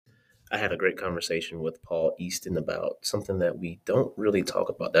I had a great conversation with Paul Easton about something that we don't really talk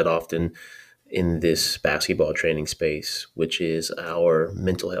about that often in this basketball training space, which is our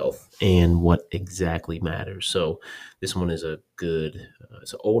mental health and what exactly matters. So, this one is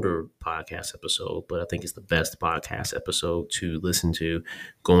it's an older podcast episode, but I think it's the best podcast episode to listen to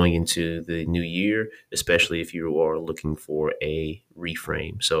going into the new year, especially if you are looking for a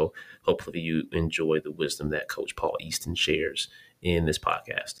reframe. So, hopefully, you enjoy the wisdom that Coach Paul Easton shares in this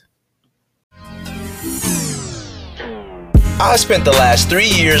podcast. I spent the last 3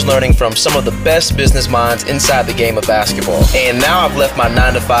 years learning from some of the best business minds inside the game of basketball. And now I've left my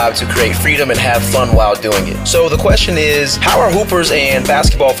 9-to-5 to create freedom and have fun while doing it. So the question is, how are hoopers and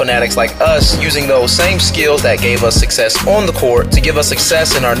basketball fanatics like us using those same skills that gave us success on the court to give us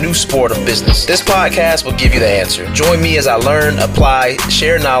success in our new sport of business? This podcast will give you the answer. Join me as I learn, apply,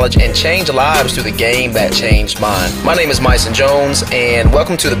 share knowledge, and change lives through the game that changed mine. My name is Myson Jones, and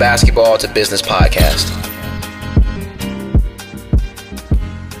welcome to the Basketball to Business Podcast.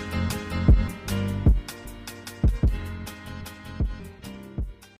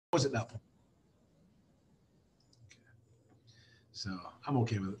 Was it that one? So I'm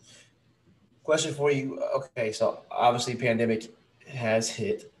okay with it. Question for you. Okay, so obviously pandemic has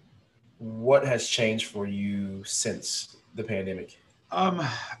hit. What has changed for you since the pandemic?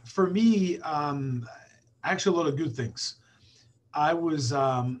 For me, actually a lot of good things. I was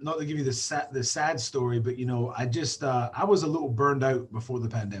not to give you the sad story, but I was a little burned out before the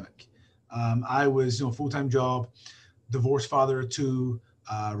pandemic. I was full-time job, divorced father of two.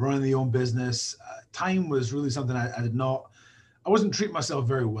 Running the own business. Time was really something I wasn't treating myself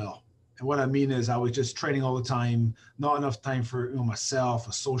very well. And what I mean is I was just training all the time, not enough time for myself,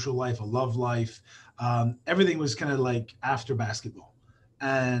 a social life, a love life. Everything was kind of like after basketball.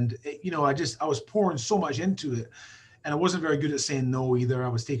 And, I was pouring so much into it. And I wasn't very good at saying no either. I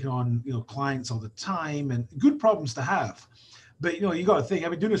was taking on, clients all the time, and good problems to have. But, you got to think,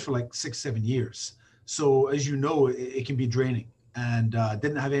 I've been doing this for like 6-7 years. So as you know, it can be draining. And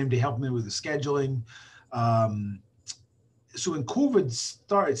didn't have anybody helping me with the scheduling. So when COVID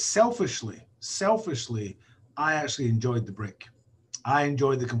started, selfishly, I actually enjoyed the break. I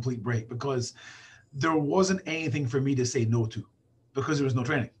enjoyed the complete break because there wasn't anything for me to say no to because there was no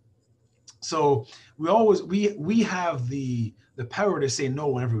training. So we have the power to say no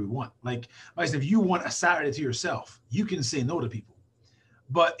whenever we want. Like if you want a Saturday to yourself, you can say no to people.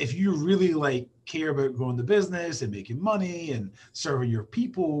 But if you really care about growing the business and making money and serving your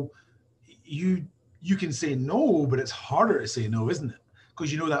people, you can say no, but it's harder to say no, isn't it?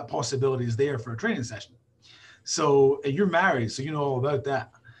 Because that possibility is there for a training session. So and you're married, so you know all about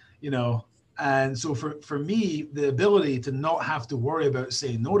that, And so for me, the ability to not have to worry about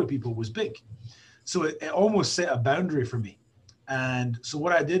saying no to people was big. So it almost set a boundary for me. And so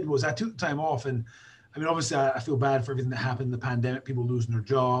what I did was I took time off, and obviously I feel bad for everything that happened in the pandemic, people losing their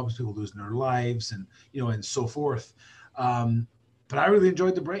jobs, people losing their lives, and, and so forth. But I really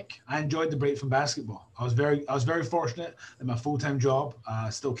enjoyed the break. I enjoyed the break from basketball. I was very fortunate that my full-time job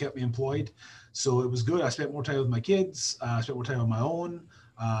still kept me employed. So it was good. I spent more time with my kids. I spent more time on my own.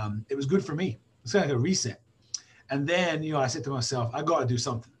 It was good for me. It's kind of like a reset. And then, I said to myself, I got to do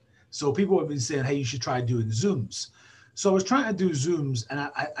something. So people have been saying, hey, you should try doing Zooms. So I was trying to do Zooms, and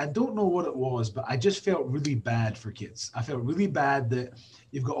I don't know what it was, but I just felt really bad for kids. I felt really bad that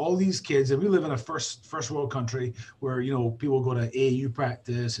you've got all these kids, and we live in a first world country where, people go to AAU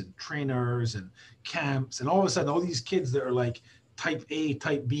practice and trainers and camps, and all of a sudden all these kids that are like type A,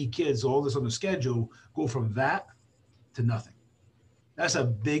 type B kids, all this on the schedule, go from that to nothing. That's a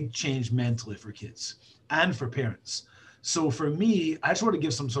big change mentally for kids and for parents. So for me, I just want to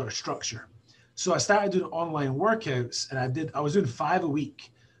give some sort of structure. So I started doing online workouts, and I was doing 5 a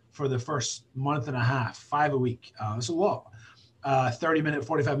week for the first month and a half, 5 a week. It's a lot, 30-minute,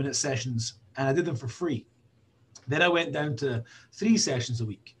 45-minute sessions, and I did them for free. Then I went down to 3 sessions a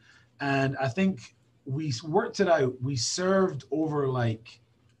week. And I think we worked it out. We served over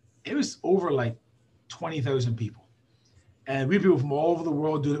 20,000 people. And we had people from all over the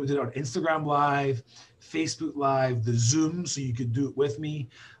world doing it. We did it on Instagram Live, Facebook Live, the Zoom, so you could do it with me.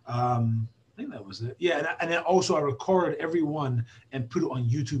 I think that was it. Yeah, and then also I recorded every one and put it on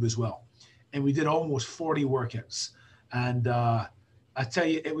YouTube as well. And we did almost 40 workouts. And I tell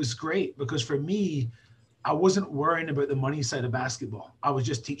you, it was great because for me, I wasn't worrying about the money side of basketball. I was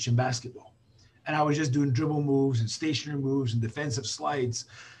just teaching basketball. And I was just doing dribble moves and stationary moves and defensive slides.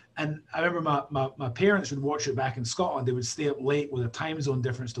 And I remember my parents would watch it back in Scotland. They would stay up late with a time zone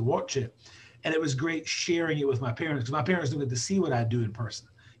difference to watch it. And it was great sharing it with my parents because my parents don't get to see what I do in person,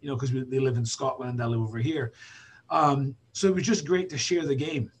 because they live in Scotland, I live over here. So it was just great to share the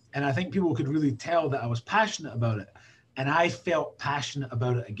game. And I think people could really tell that I was passionate about it. And I felt passionate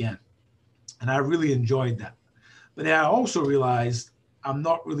about it again. And I really enjoyed that. But then I also realized I'm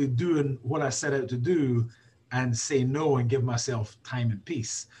not really doing what I set out to do and say no and give myself time and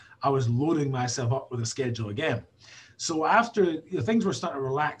peace. I was loading myself up with a schedule again. So after things were starting to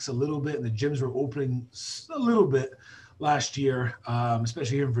relax a little bit and the gyms were opening a little bit last year,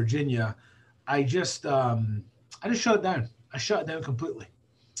 especially here in Virginia, I just shut it down. I shut it down completely.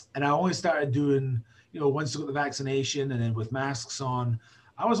 And I only started doing, once I got the vaccination and then with masks on,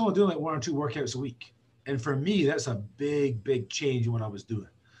 I was only doing like 1 or 2 workouts a week. And for me, that's a big, big change in what I was doing.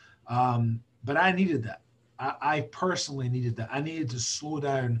 But I needed that. I personally needed that. I needed to slow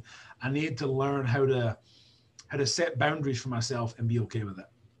down. I needed to learn how to set boundaries for myself and be okay with that.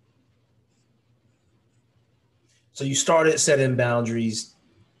 So you started setting boundaries,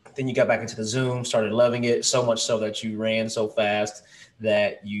 then you got back into the Zoom, started loving it so much so that you ran so fast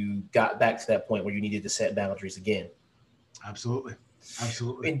that you got back to that point where you needed to set boundaries again. Absolutely.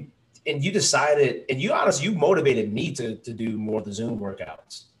 And you decided, and you motivated me to do more of the Zoom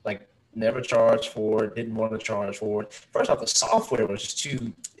workouts. Like, never charged for it, didn't want to charge for it. First off, the software was just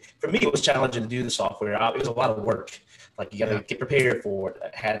for me, it was challenging to do the software. It was a lot of work. Like, you got to get prepared for it. I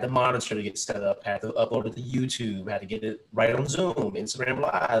had the monitor to get set up, had to upload it to YouTube, had to get it right on Zoom, Instagram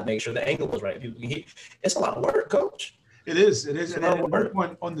Live, make sure the angle was right. People can hear. It's a lot of work, Coach. It is. And at one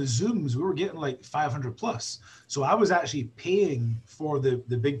point on the Zooms, we were getting like 500 plus. So I was actually paying for the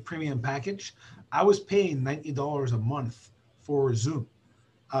big premium package. I was paying $90 a month for Zoom.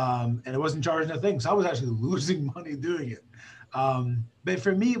 And it wasn't charging a thing. So I was actually losing money doing it. But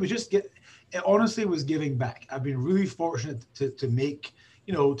for me, it was just it honestly was giving back. I've been really fortunate to make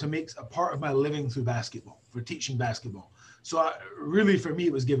a part of my living through basketball, for teaching basketball. So really, for me,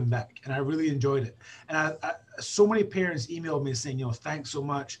 it was giving back, and I really enjoyed it. And so many parents emailed me saying, thanks so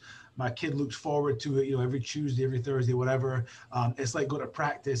much. My kid looks forward to it, every Tuesday, every Thursday, whatever. It's like going to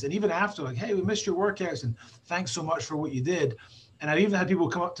practice. And even after, like, hey, we missed your workouts, and thanks so much for what you did. And I've even had people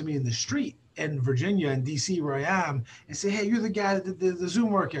come up to me in the street in Virginia and DC, where I am, and say, hey, you're the guy that did the Zoom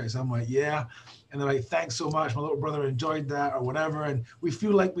workouts. I'm like, yeah. And they're like, thanks so much. My little brother enjoyed that, or whatever. And we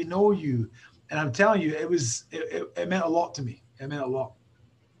feel like we know you. And I'm telling you, it meant a lot to me. It meant a lot.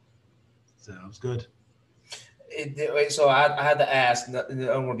 So it was good. So I had to ask, I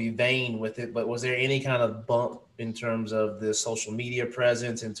don't want to be vain with it, but was there any kind of bump in terms of the social media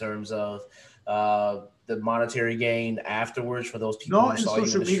presence, in terms of the monetary gain afterwards for those people who saw you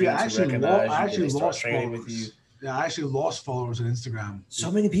in the streets, I actually lost training with you? Yeah, I actually lost followers on Instagram.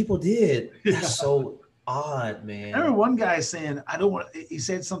 So many people did. That's so odd, man. I remember one guy saying, he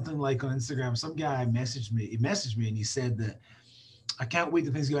said something like on Instagram, some guy messaged me and he said that, I can't wait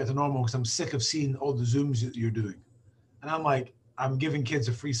till things get back to normal because I'm sick of seeing all the Zooms that you're doing. And I'm like, I'm giving kids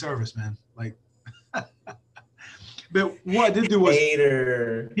a free service, man. Like, but what I did do was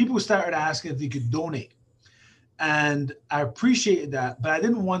people started asking if they could donate. And I appreciated that, but I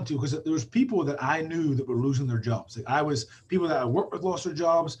didn't want to, because there was people that I knew that were losing their jobs. Like people that I worked with lost their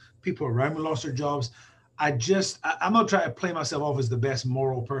jobs, people around me lost their jobs. I'm not trying to play myself off as the best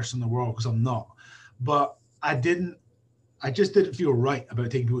moral person in the world, because I'm not. But I just didn't feel right about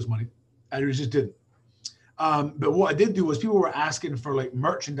taking people's money. I just didn't. But what I did do was people were asking for like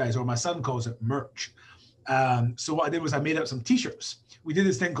merchandise, or my son calls it merch. So what I did was I made up some t-shirts. We did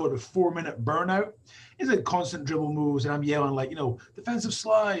this thing called a 4-minute burnout. It's like constant dribble moves, and I'm yelling like, defensive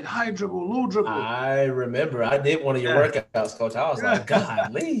slide, high dribble, low dribble. I remember I did one of your workouts, Coach. I was like,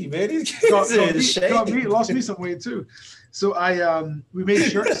 God, leave, man. These kids lost me some weight too. So we made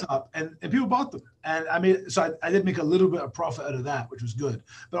shirts up, and people bought them. And I did make a little bit of profit out of that, which was good.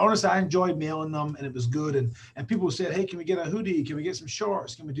 But honestly, I enjoyed mailing them, and it was good. And people said, hey, can we get a hoodie? Can we get some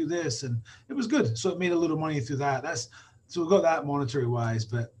shorts? Can we do this? And it was good. So it made a little money through that. So we got that monetary wise,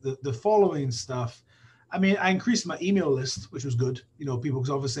 but the following stuff, I increased my email list, which was good. People, because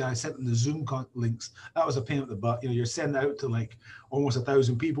obviously I sent them the Zoom links. That was a pain in the butt. You're sending out to like almost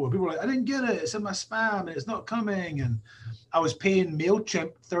 1,000 people, and people were like, I didn't get it. It's in my spam and it's not coming. And I was paying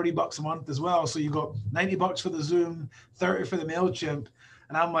MailChimp $30 a month as well. So you got $90 for the Zoom, 30 for the MailChimp.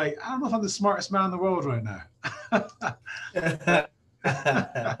 And I'm like, I don't know if I'm the smartest man in the world right now.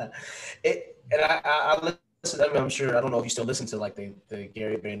 I'm sure, I don't know if you still listen to like the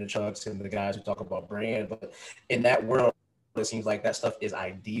Gary Vaynerchuk's and the guys who talk about brand, but in that world, it seems like that stuff is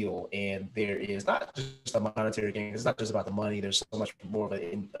ideal, and there is not just a monetary gain. It's not just about the money. There's so much more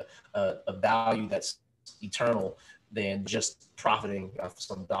of a value that's eternal than just profiting off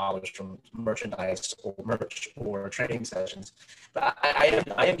some dollars from merchandise or merch or training sessions. But I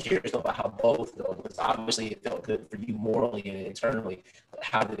am curious about how both, though, because obviously it felt good for you morally and internally. But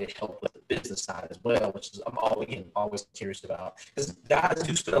how did it help with the business side as well? Which is I'm always curious about, because guys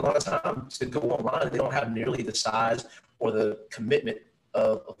do spend a lot of time to go online. They don't have nearly the size or the commitment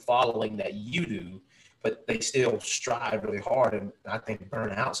of following that you do, but they still strive really hard and I think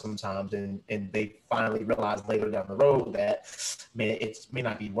burn out sometimes. And they finally realize later down the road that, man, it may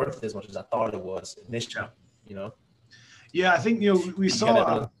not be worth it as much as I thought it was initially, you know? Yeah, I think, we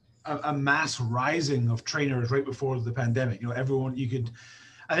saw a mass rising of trainers right before the pandemic. I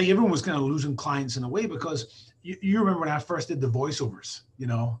think everyone was kind of losing clients in a way, because you remember when I first did the voiceovers,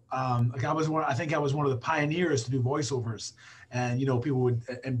 I think I was one of the pioneers to do voiceovers, and, people would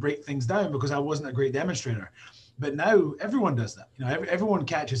and break things down because I wasn't a great demonstrator. But now everyone does that. Everyone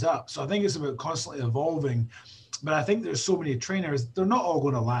catches up. So I think it's about constantly evolving. But I think there's so many trainers, they're not all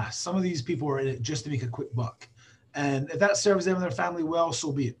going to last. Some of these people are in it just to make a quick buck. And if that serves them and their family well,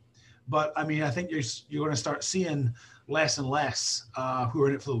 so be it. But I mean, I think you're going to start seeing less and less who are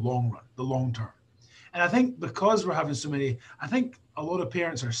in it for the long run, the long term. And I think because we're having so many, I think a lot of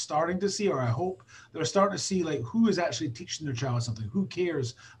parents are starting to see, or I hope they're starting to see, like, who is actually teaching their child something, who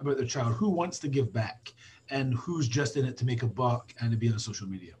cares about their child, who wants to give back, and who's just in it to make a buck and to be on social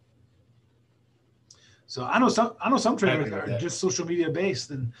media. So I know some trainers that are just social media based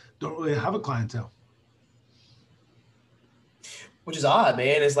and don't really have a clientele. Which is odd,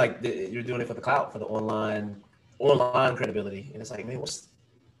 man. It's like you're doing it for the clout, for the online credibility, and it's like, man, what's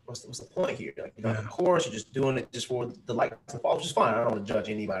the point here? Like, of course, you're just doing it just for the likes and followers, which is fine. I don't want to judge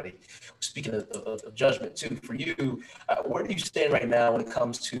anybody. Speaking of judgment too, for you, where do you stand right now when it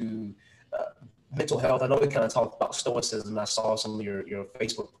comes to mental health? I know we kind of talked about stoicism. I saw some of your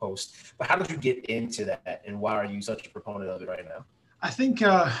Facebook posts, but how did you get into that, and why are you such a proponent of it right now? I think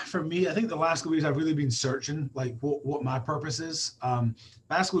for me, I think the last couple of years I've really been searching like what my purpose is.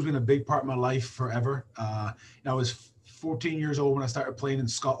 Basketball's been a big part of my life forever. I was 14 years old when I started playing in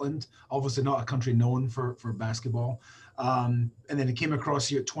Scotland, obviously not a country known for basketball. And then I came across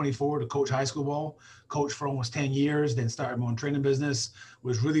here at 24 to coach high school ball, coached for almost 10 years, then started my own training business.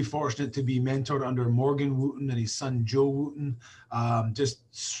 Was really fortunate to be mentored under Morgan Wooten and his son, Joe Wooten. Just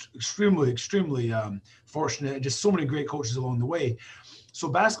extremely fortunate, and just so many great coaches along the way. So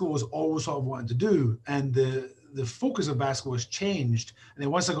basketball was always what I wanted to do. And the focus of basketball has changed. And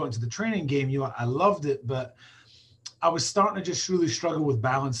then once I got into the training game, I loved it, but I was starting to just really struggle with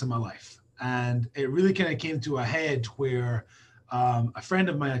balance in my life. And it really kind of came to a head where a friend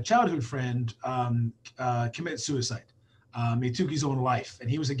of mine, a childhood friend, committed suicide. He took his own life. And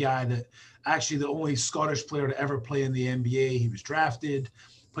he was a guy that actually the only Scottish player to ever play in the NBA. He was drafted,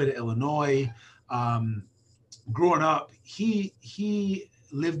 played at Illinois. Growing up, he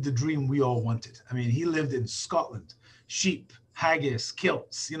lived the dream we all wanted. I mean, he lived in Scotland, sheep, haggis,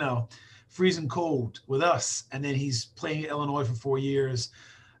 kilts, freezing cold with us. And then he's playing at Illinois for 4 years.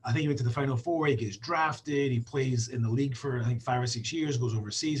 I think he went to the Final Four. He gets drafted. He plays in the league for, I think, 5 or 6 years, goes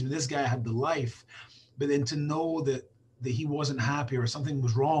overseas. But this guy had the life. But then to know that he wasn't happy or something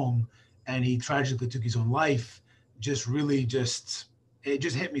was wrong and he tragically took his own life just really it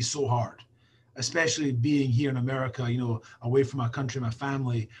just hit me so hard, especially being here in America, away from my country, my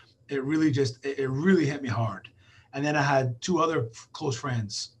family. It really hit me hard. And then I had 2 other close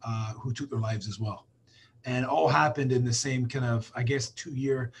friends who took their lives as well. And all happened in the same kind of, I guess,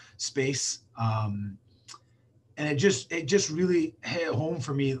 2-year space. And it just really hit home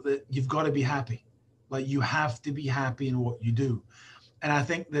for me that you've got to be happy. Like, you have to be happy in what you do. And I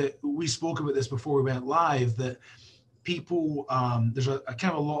think that we spoke about this before we went live, that people, there's a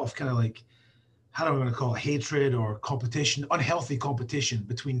kind of a lot of kind of like, how do I want to call it, hatred or competition, unhealthy competition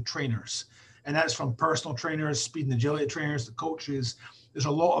between trainers. And that's from personal trainers, speed and agility trainers, the coaches. There's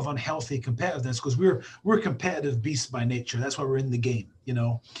a lot of unhealthy competitiveness because we're competitive beasts by nature. That's why we're in the game,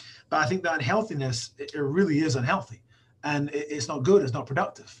 But I think that unhealthiness, it really is unhealthy, and it's not good. It's not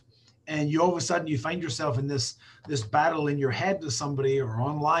productive. And all of a sudden you find yourself in this battle in your head with somebody, or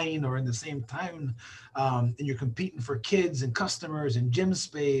online, or in the same town, and you're competing for kids and customers and gym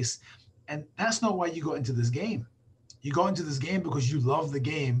space. And that's not why you got into this game. You got into this game because you love the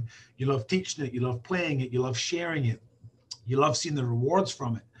game. You love teaching it. You love playing it. You love sharing it. You love seeing the rewards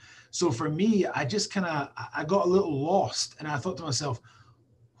from it. So for me, I just I got a little lost, and I thought to myself,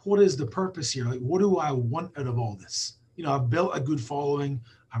 what is the purpose here? Like, what do I want out of all this? I've built a good following.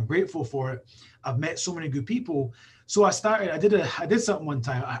 I'm grateful for it. I've met so many good people. So I did something one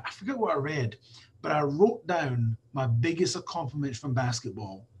time. I forget what I read, but I wrote down my biggest accomplishments from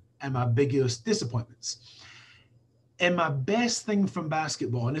basketball and my biggest disappointments. And my best thing from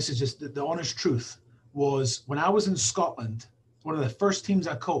basketball, and this is just the honest truth, was when I was in Scotland, one of the first teams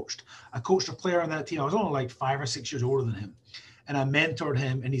I coached a player on that team. I was only like 5 or 6 years older than him. And I mentored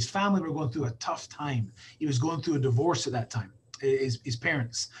him, and his family were going through a tough time. He was going through a divorce at that time, his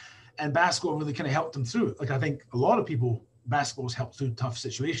parents. And basketball really kind of helped him through it. Like I think a lot of people, basketball has helped through tough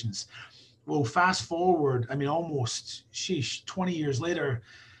situations. Well, fast forward, I mean, almost, 20 years later,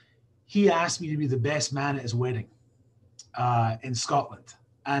 he asked me to be the best man at his wedding in Scotland.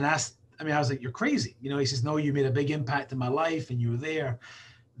 And I was like, you're crazy. You know, he says, no, you made a big impact in my life and you were there.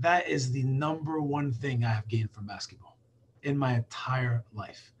 That is the number one thing I have gained from basketball in my entire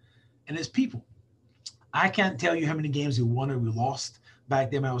life. And it's people. I can't tell you how many games we won or we lost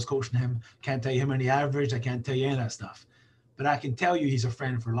back then when I was coaching him. Can't tell you how many averaged. I can't tell you any of that stuff. But I can tell you he's a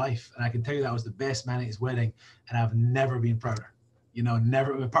friend for life. And I can tell you that I was the best man at his wedding. And I've never been prouder. You know,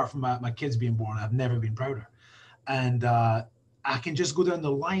 never, apart from my kids being born, I've never been prouder. And I can just go down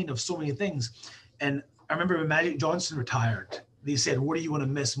the line of so many things. And I remember when Magic Johnson retired, they said, what do you want to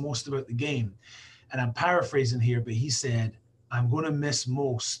miss most about the game? And I'm paraphrasing here, but he said, I'm going to miss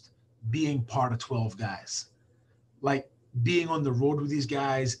most being part of 12 guys. Like being on the road with these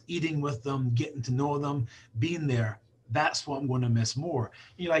guys, eating with them, getting to know them, being there. That's what I'm going to miss more.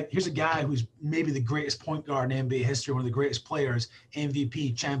 You're like, here's a guy who's maybe the greatest point guard in NBA history, one of the greatest players,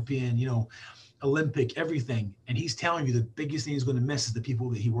 MVP, champion, you know, Olympic, everything. And he's telling you the biggest thing he's going to miss is the people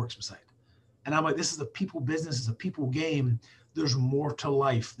that he works beside. And I'm like, this is a people business. It's a people game. There's more to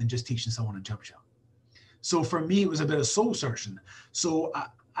life than just teaching someone a jump shot. So for me, it was a bit of soul searching. So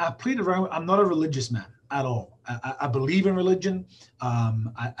I played around. I'm not a religious man at all. I believe in religion.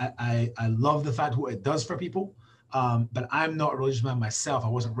 I love the fact what it does for people. But I'm not a religious man myself. I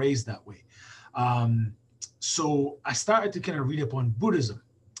wasn't raised that way. So I started to kind of read up on Buddhism,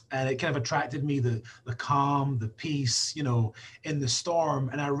 and it kind of attracted me, the calm, the peace, you know, in the storm.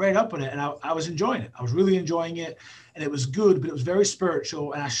 And I read up on it, and I was enjoying it. I was really enjoying it, and it was good, but it was very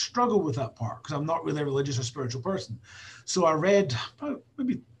spiritual. And I struggled with that part because I'm not really a religious or spiritual person. So I read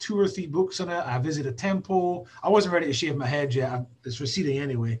maybe 2 or 3 books on it. I visited a temple. I wasn't ready to shave my head yet. It's receding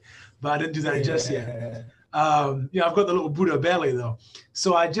anyway, but I didn't do that just yet. You know, I've got the little Buddha belly though.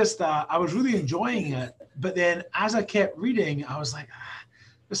 So I just, I was really enjoying it. But then as I kept reading, I was like,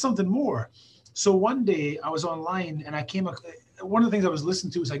 there's something more. So one day I was online and I came, one of the things I was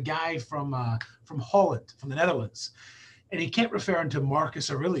listening to was a guy from Holland, from the Netherlands. And he kept referring to Marcus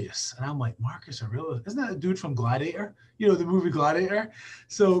Aurelius. And I'm like, Marcus Aurelius, isn't that a dude from Gladiator? You know, the movie Gladiator?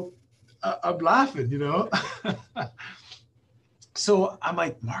 So I'm laughing, you know? So I'm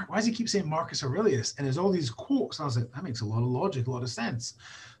like, Mark, why does he keep saying Marcus Aurelius? And there's all these quotes. And I was like, that makes a lot of logic, a lot of sense.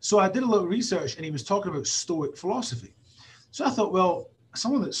 So I did a little research and he was talking about Stoic philosophy. So I thought, well,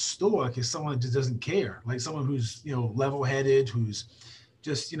 someone that's Stoic is someone that just doesn't care. Like someone who's, you know, level-headed, who's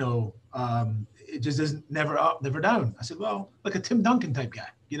just, you know, it just isn't never up, never down. I said, well, like a Tim Duncan type guy,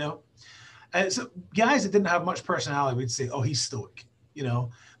 you know? And so guys that didn't have much personality, we'd say, oh, he's Stoic, you know?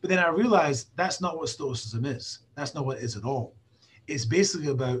 But then I realized that's not what Stoicism is. That's not what it is at all. It's basically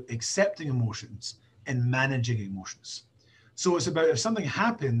about accepting emotions and managing emotions. So it's about if something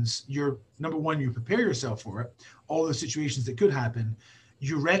happens, you're, number one, you prepare yourself for it, all the situations that could happen,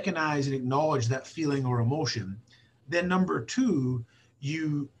 you recognize and acknowledge that feeling or emotion. Then number two,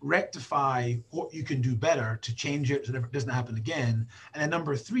 you rectify what you can do better to change it so that it doesn't happen again. And then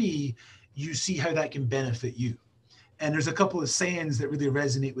number three, you see how that can benefit you. And there's a couple of sayings that really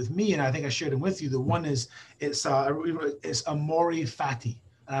resonate with me, and I think I shared them with you. The one is, it's amore fati.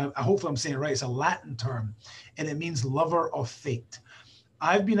 Hopefully I'm saying it right. It's a Latin term, and it means lover of fate.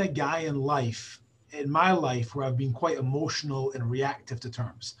 I've been a guy in my life, where I've been quite emotional and reactive to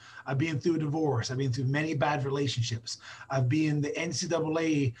terms. I've been through a divorce. I've been through many bad relationships. I've been the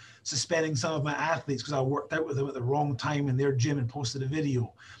NCAA suspending some of my athletes because I worked out with them at the wrong time in their gym and posted a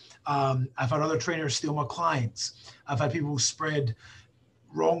video. I've had other trainers steal my clients. I've had people spread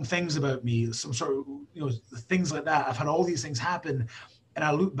wrong things about me, some sort of, you know, things like that. I've had all these things happen. And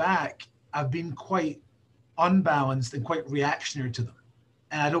I look back, I've been quite unbalanced and quite reactionary to them.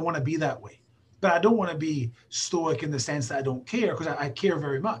 And I don't want to be that way. But I don't want to be Stoic in the sense that I don't care, because I care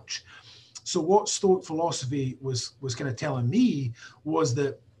very much. So what Stoic philosophy was kind of telling me was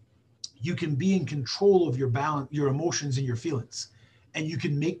that you can be in control of your balance, your emotions and your feelings, and you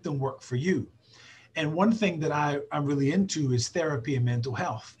can make them work for you. And one thing that I'm really into is therapy and mental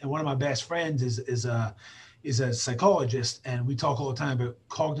health. And one of my best friends is a psychologist, and we talk all the time about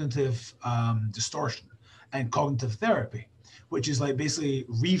cognitive distortion and cognitive therapy, which is like basically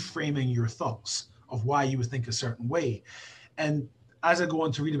reframing your thoughts of why you would think a certain way. And as I go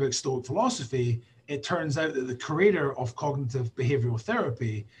on to read about Stoic philosophy, it turns out that the creator of cognitive behavioral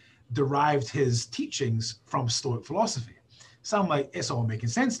therapy derived his teachings from Stoic philosophy. So I'm like, it's all making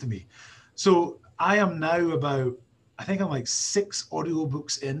sense to me. So I am now I think I'm like 6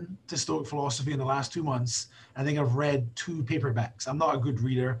 audiobooks in to Stoic philosophy in the last 2 months. I think I've read 2 paperbacks. I'm not a good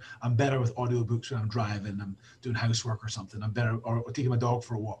reader. I'm better with audiobooks when I'm driving, I'm doing housework or something. I'm better, or taking my dog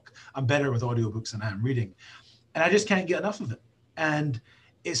for a walk. I'm better with audiobooks than I am reading. And I just can't get enough of it. And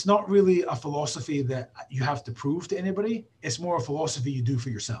it's not really a philosophy that you have to prove to anybody. It's more a philosophy you do for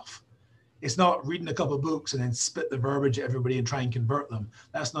yourself. It's not reading a couple of books and then spit the verbiage at everybody and try and convert them.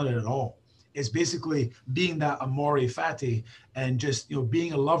 That's not it at all. It's basically being that amore fati and just,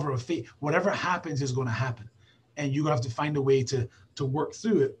 being a lover of faith. Whatever happens is going to happen. And you have to find a way to work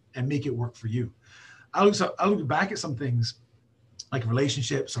through it and make it work for you. I look back at some things like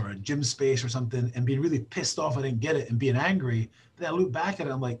relationships or a gym space or something and being really pissed off I didn't get it and being angry. But then I look back at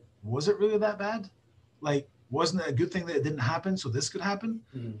it, I'm like, was it really that bad? Like, wasn't it a good thing that it didn't happen so this could happen?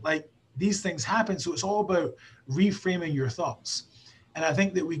 Like, these things happen. So it's all about reframing your thoughts. And I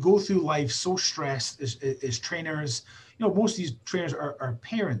think that we go through life so stressed as trainers. Most of these trainers are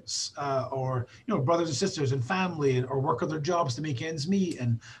parents or, brothers and sisters and family, or work other jobs to make ends meet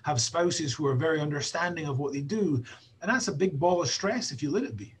and have spouses who are very understanding of what they do. And that's a big ball of stress if you let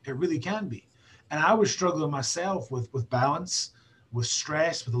it be. It really can be. And I was struggling myself with balance, with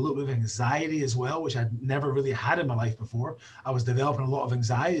stress, with a little bit of anxiety as well, which I'd never really had in my life before. I was developing a lot of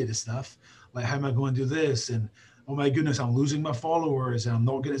anxiety to stuff, like how am I going to do this? And oh my goodness, I'm losing my followers and I'm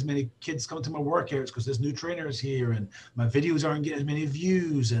not getting as many kids coming to my workouts because there's new trainers here and my videos aren't getting as many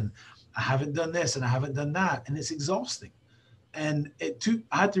views and I haven't done this and I haven't done that. And it's exhausting. And I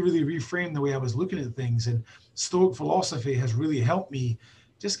had to really reframe the way I was looking at things. And Stoic philosophy has really helped me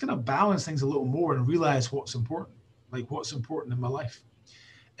just kind of balance things a little more and realize what's important, like what's important in my life.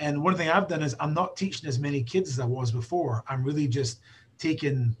 And one thing I've done is I'm not teaching as many kids as I was before. I'm really just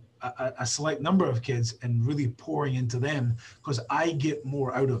taking a select number of kids and really pouring into them because I get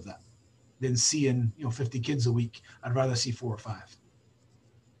more out of that than seeing 50 kids a week. I'd rather see 4 or 5.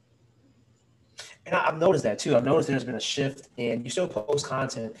 And I've noticed that too. I've noticed there's been a shift, and you still post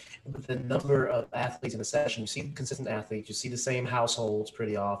content with the number of athletes in the session. You see consistent athletes, you see the same households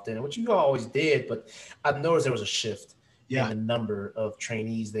pretty often, which you always did, but I've noticed there was a shift in the number of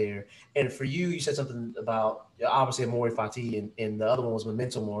trainees there. And for you, you said something about obviously Amore Fati, and the other one was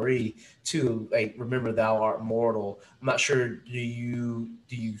Memento Mori too. Like, remember thou art mortal. I'm not sure. Do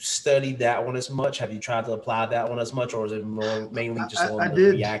you study that one as much? Have you tried to apply that one as much, or is it more mainly just on the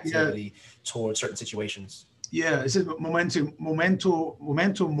reactivity towards certain situations? Yeah, it says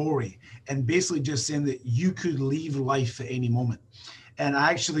memento mori, and basically just saying that you could leave life at any moment. And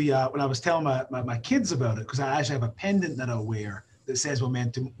I actually, when I was telling my kids about it, because I actually have a pendant that I wear that says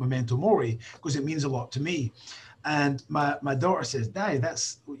memento mori, because it means a lot to me. And my daughter says, Daddy,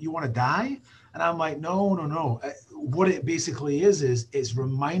 you want to die? And I'm like, no. What it basically is it's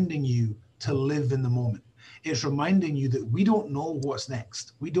reminding you to live in the moment. It's reminding you that we don't know what's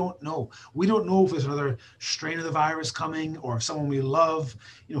next. We don't know. We don't know if there's another strain of the virus coming, or if someone we love,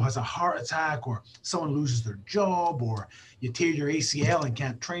 has a heart attack, or someone loses their job, or you tear your ACL and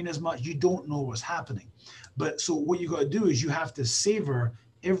can't train as much. You don't know what's happening. But so what you got to do is you have to savor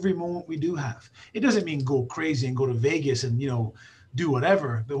every moment we do have. It doesn't mean go crazy and go to Vegas and, do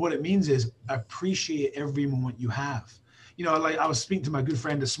whatever. But what it means is appreciate every moment you have. Like I was speaking to my good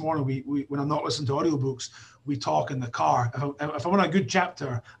friend this morning, we when I'm not listening to audiobooks, we talk in the car. If I'm on a good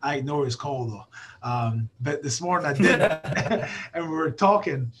chapter, I ignore his call though. But this morning I did, and we were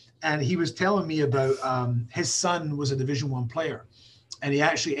talking, and he was telling me about his son was a Division I player, and he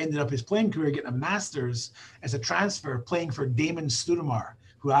actually ended up his playing career getting a master's as a transfer playing for Damon Stoudemire,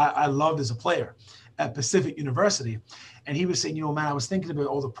 who I loved as a player at Pacific University. And he was saying, man, I was thinking about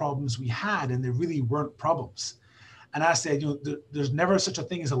all the problems we had, and there really weren't problems. And I said, there's never such a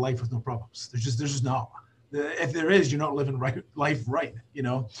thing as a life with no problems. There's just not. If there is, you're not living life right,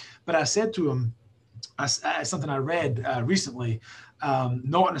 But I said to him, something I read recently,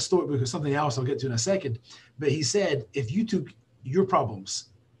 not in a Stoic book, or something else I'll get to in a second. But he said, if you took your problems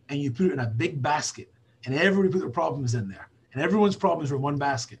and you put it in a big basket, and everybody put their problems in there, and everyone's problems were in one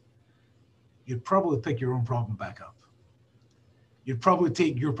basket, you'd probably pick your own problem back up. You'd probably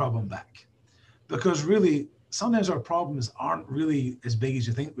take your problem back. Because really, sometimes our problems aren't really as big as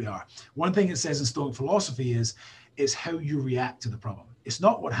you think we are. One thing it says in Stoic philosophy is how you react to the problem. It's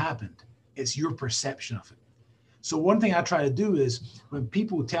not what happened, it's your perception of it. So one thing I try to do is when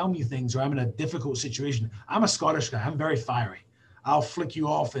people tell me things, or I'm in a difficult situation, I'm a Scottish guy, I'm very fiery. I'll flick you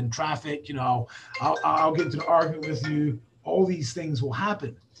off in traffic, I'll get into an argument with you. All these things will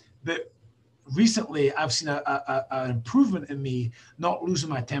happen. But recently I've seen an improvement in me not losing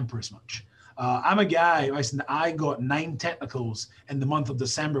my temper as much. I'm a guy, listen, I got 9 technicals in the month of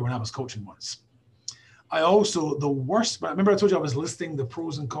December when I was coaching once. I also, the worst, but remember I told you I was listing the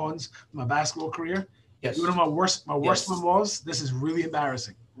pros and cons of my basketball career? Yes. You know my worst Yes. one was, this is really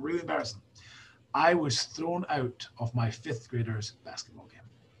embarrassing. I was thrown out of my 5th grader's basketball game.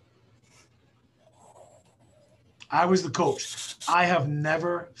 I was the coach. I have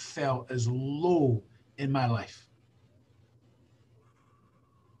never felt as low in my life.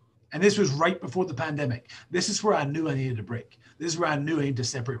 And this was right before the pandemic. This is where I knew I needed a break. This is where I knew I needed to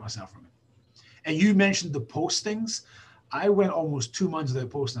separate myself from it. And you mentioned the postings. I went almost 2 months without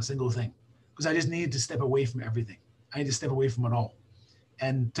posting a single thing because I just needed to step away from everything. I needed to step away from it all.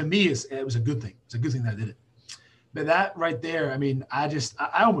 And to me, it was a good thing. It's a good thing that I did it. But that right there, I mean, I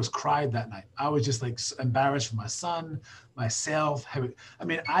almost cried that night. I was just like embarrassed for my son, myself.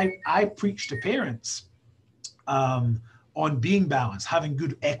 I preach to parents on being balanced, having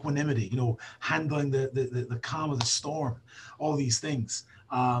good equanimity, you know, handling the calm of the storm, all these things.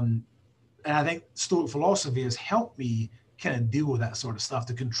 And I think Stoic philosophy has helped me kind of deal with that sort of stuff,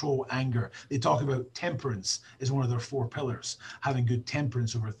 to control anger. They talk about temperance as one of their 4 pillars, having good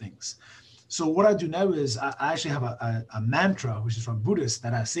temperance over things. So what I do now is I actually have a mantra, which is from Buddhist,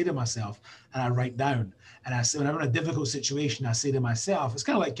 that I say to myself and I write down. And I say, when I'm in a difficult situation, I say to myself, it's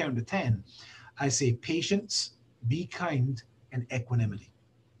kind of like counting to 10. I say patience, be kind, and equanimity.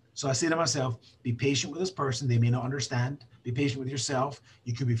 So I say to myself, be patient with this person. They may not understand. Be patient with yourself.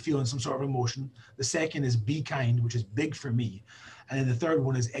 You could be feeling some sort of emotion. The second is be kind, which is big for me. And then the third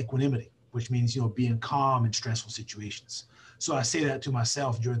one is equanimity, which means, you know, being calm in stressful situations. So I say that to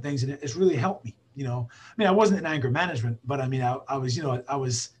myself during things, and it's really helped me. You know, I mean, I wasn't in anger management, but I mean, I was, you know, I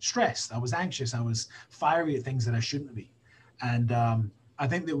was stressed. I was anxious. I was fiery at things that I shouldn't be. And I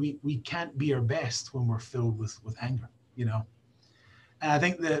think that we can't be our best when we're filled with anger, you know. And I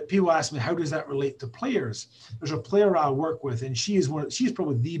think that people ask me, how does that relate to players? There's a player I work with, and she's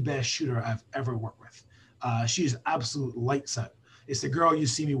probably the best shooter I've ever worked with. She's absolute lights out. It's the girl you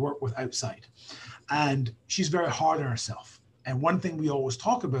see me work with outside. And she's very hard on herself. And one thing we always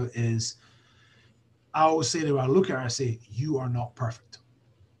talk about is, I always say to her, I look at her, I say, you are not perfect.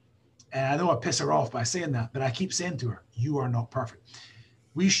 And I know I piss her off by saying that, but I keep saying to her, you are not perfect.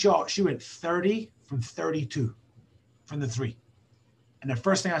 She went 30 from 32 from the 3. And the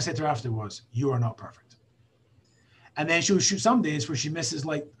first thing I said to her after was, you are not perfect. And then she would shoot some days where she misses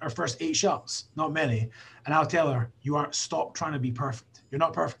like her first 8 shots, not many. And I'll tell her, stop trying to be perfect. You're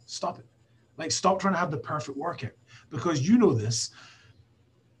not perfect. Stop it. Like, stop trying to have the perfect workout, because you know this,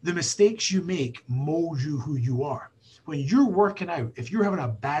 the mistakes you make mold you who you are. When you're working out, if you're having a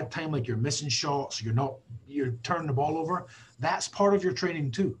bad time, like you're missing shots, you're turning the ball over, that's part of your training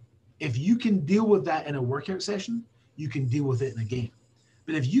too. If you can deal with that in a workout session, you can deal with it in a game.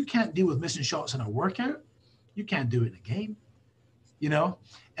 But if you can't deal with missing shots in a workout, you can't do it in a game, you know?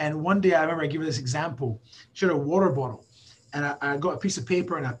 And one day I remember I gave this example. She had a water bottle, and I got a piece of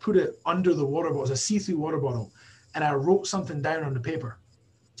paper and I put it under the water bottle. It was a see-through water bottle. And I wrote something down on the paper.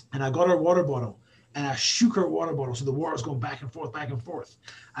 And I got her water bottle and I shook her water bottle, so the water was going back and forth, back and forth.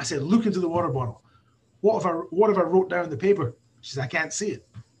 I said, look into the water bottle. What if I wrote down the paper? She said, I can't see it.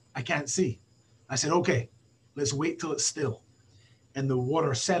 I can't see. I said, okay, let's wait till it's still. And the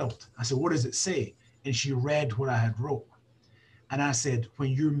water settled. I said, what does it say? And she read what I had wrote. And I said,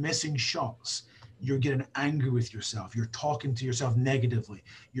 when you're missing shots, you're getting angry with yourself. You're talking to yourself negatively.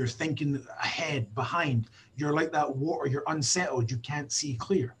 You're thinking ahead, behind. You're like that water. You're unsettled. You can't see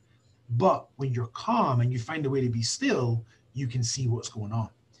clear. But when you're calm and you find a way to be still, you can see what's going on.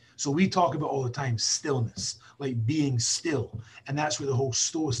 So we talk about all the time stillness, like being still. And that's where the whole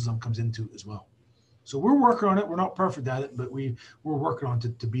stoicism comes into it as well. So we're working on it. We're not perfect at it, but we're working on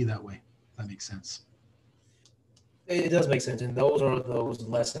it to be that way. If that makes sense. It does make sense. And those are those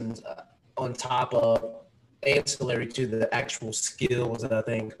lessons on top of ancillary to the actual skills that I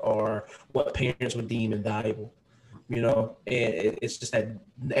think are what parents would deem invaluable, you know, and it's just that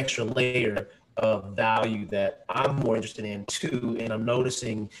extra layer of value that I'm more interested in too. And I'm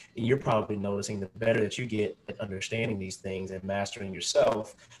noticing, and you're probably noticing, the better that you get at understanding these things and mastering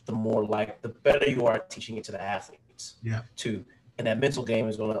yourself, the better you are teaching it to the athletes too. And that mental game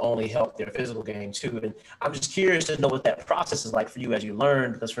is going to only help their physical game too. And I'm just curious to know what that process is like for you as you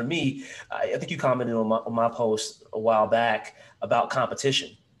learn, because for me, I think you commented on my post a while back about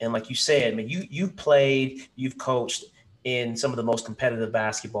competition. And like you said, I mean, you've played, you've coached in some of the most competitive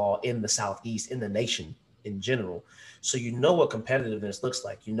basketball in the Southeast, in the nation in general. So you know what competitiveness looks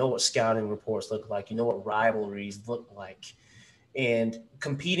like. You know what scouting reports look like. You know what rivalries look like. And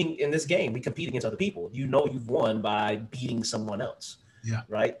competing in this game, we compete against other people. You know you've won by beating someone else. Yeah.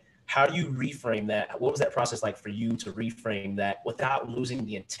 Right? How do you reframe that? What was that process like for you to reframe that without losing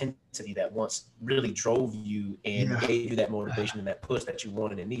the intensity that once really drove you and gave you that motivation and that push that you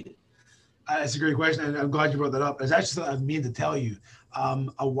wanted and needed? That's a great question, and I'm glad you brought that up. It's actually something I mean to tell you.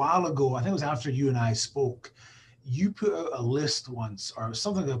 A while ago, I think it was after you and I spoke, you put out a list once or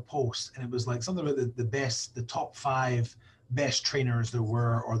something like a post, and it was like something about the top 5 best trainers there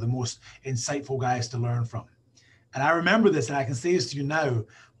were, or the most insightful guys to learn from. And I remember this, and I can say this to you now.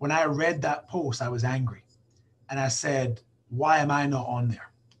 When I read that post, I was angry. And I said, why am I not on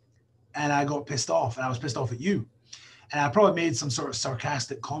there? And I got pissed off, and I was pissed off at you. And I probably made some sort of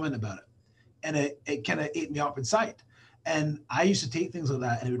sarcastic comment about it. And it kind of ate me up inside. And I used to take things like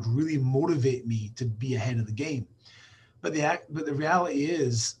that, and it would really motivate me to be ahead of the game. But the reality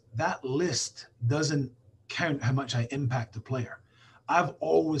is that list doesn't count how much I impact a player. I've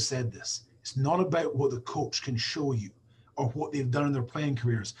always said this. It's not about what the coach can show you or what they've done in their playing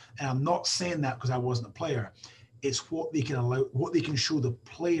careers. And I'm not saying that because I wasn't a player. It's what they can show the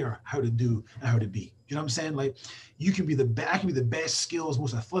player how to do and how to be. You know what I'm saying? Like, I can be the best skills,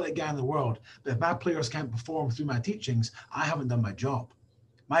 most athletic guy in the world, but if my players can't perform through my teachings, I haven't done my job.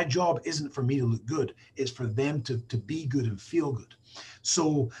 My job isn't for me to look good. It's for them to be good and feel good.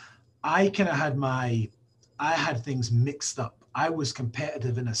 So I kind of had things mixed up. I was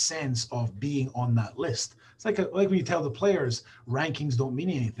competitive in a sense of being on that list. It's like when you tell the players rankings don't mean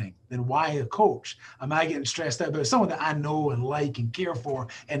anything, then why a coach? Am I getting stressed out about someone that I know and like and care for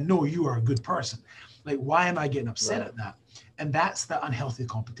and know you are a good person? Like, why am I getting upset at that? And that's the unhealthy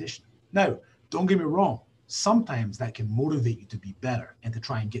competition. Now, don't get me wrong. Sometimes that can motivate you to be better and to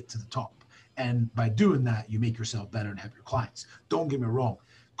try and get to the top. And by doing that, you make yourself better and help your clients. Don't get me wrong.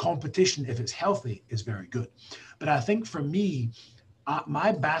 Competition, if it's healthy, is very good. But I think for me,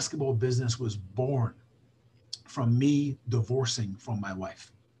 my basketball business was born from me divorcing from my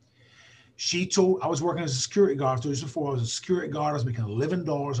wife. I was working as a security guard. 2 years before, I was a security guard. I was making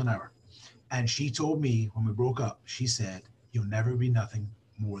 $11 an hour. And she told me when we broke up, she said, you'll never be nothing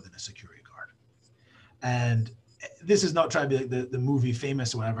more than a security guard. And this is not trying to be like the movie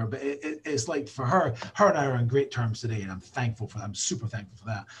Famous or whatever, but it's like for her and I are on great terms today, and I'm thankful for that. I'm super thankful for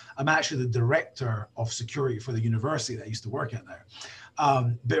that. I'm actually the director of security for the university that I used to work at now.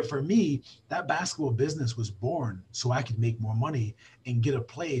 But for me, that basketball business was born so I could make more money and get a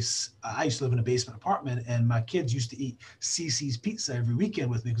place. I used to live in a basement apartment, and my kids used to eat CC's pizza every weekend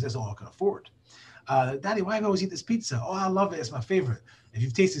with me because that's all I could afford. Daddy, why do I always eat this pizza? Oh, I love it. It's my favorite. If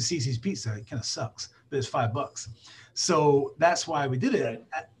you've tasted CC's pizza, it kind of sucks, but it's $5. So that's why we did it.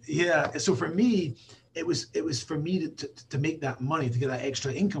 Right. Yeah. So for me, it was for me to make that money, to get that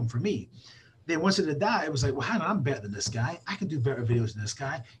extra income for me. Then once I did that, it was like, well, hang on, I'm better than this guy. I can do better videos than this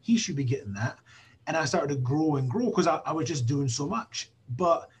guy. He should be getting that. And I started to grow and grow because I was just doing so much.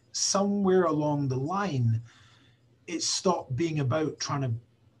 But somewhere along the line, it stopped being about trying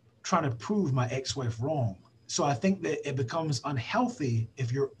to prove my ex-wife wrong. So I think that it becomes unhealthy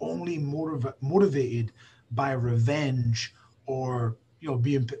if you're only motivated by revenge or,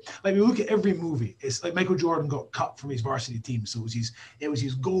 being like, you look at every movie. It's like Michael Jordan got cut from his varsity team. So it was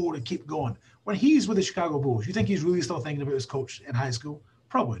his goal to keep going. When he's with the Chicago Bulls, you think he's really still thinking about his coach in high school?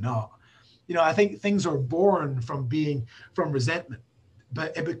 Probably not. I think things are born from resentment,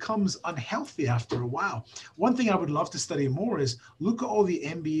 but it becomes unhealthy after a while. One thing I would love to study more is look at all the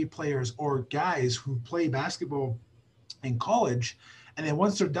NBA players or guys who play basketball in college, and then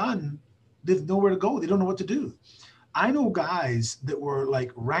once they're done, they've nowhere to go. They don't know what to do. I know guys that were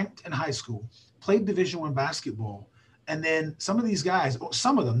like ranked in high school, played Division I basketball, and then some of these guys,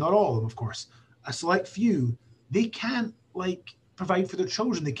 some of them, not all of them, of course, a select few, they can't provide for their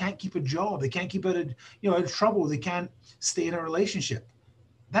children. They can't keep a job. They can't keep out of trouble. They can't stay in a relationship.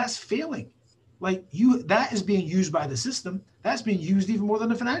 That's failing. That is being used by the system. That's being used even more than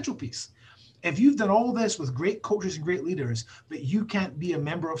the financial piece. If you've done all this with great coaches and great leaders, but you can't be a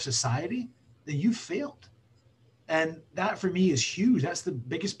member of society, then you've failed. And that for me is huge. That's the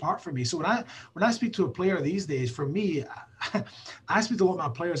biggest part for me. So when I speak to a player these days, for me, I speak to a lot of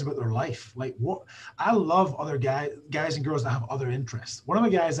my players about their life. I love other guys and girls that have other interests. One of the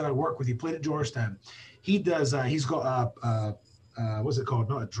guys that I work with, he played at Georgetown. He does. He's got what's it called?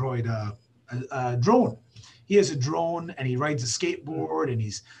 Not a droid, a drone. He has a drone, and he rides a skateboard, and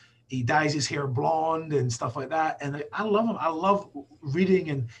he dyes his hair blonde and stuff like that. And I love him. I love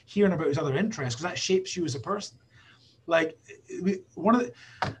reading and hearing about his other interests because that shapes you as a person. I'm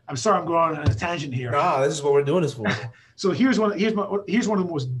sorry, I'm going on a tangent here. This is what we're doing this for. So here's one of the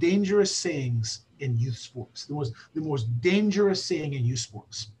most dangerous sayings in youth sports. The most dangerous saying in youth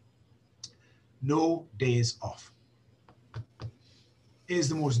sports. No days off. It is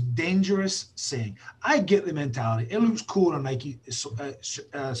the most dangerous saying. I get the mentality. It looks cool on a Nike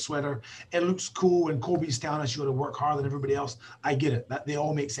sweater. It looks cool when Kobe's telling us you got to work harder than everybody else. I get it. That they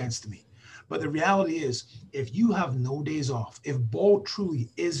all make sense to me. But the reality is, if you have no days off, if ball truly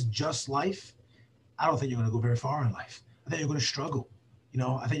is just life, I don't think you're going to go very far in life. I think you're going to struggle.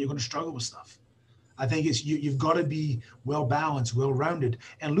 I think you're going to struggle with stuff. I think it's you've got to be well balanced, well rounded.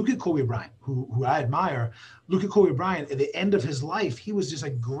 And look at Kobe Bryant, who I admire. Look at Kobe Bryant. At the end of his life, he was just a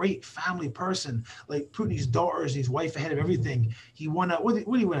great family person, like putting his daughters and his wife ahead of everything. He won what did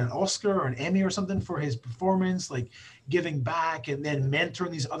he win, an Oscar or an Emmy or something for his performance, like giving back and then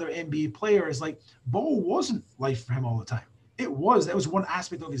mentoring these other NBA players. Like ball wasn't life for him all the time. That was one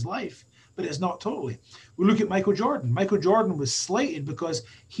aspect of his life, but it's not totally. We look at Michael Jordan. Michael Jordan was slated because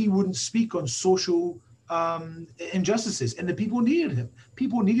he wouldn't speak on social injustices, and the people needed him.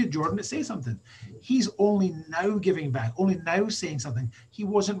 People needed Jordan to say something. He's only now giving back, only now saying something. He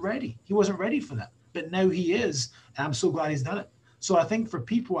wasn't ready. He wasn't ready for that, but now he is, and I'm so glad he's done it. So I think for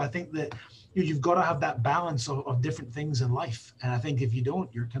people, I think that you've got to have that balance of different things in life, and I think if you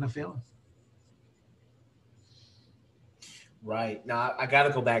don't, you're kind of failing. Right. Now, I got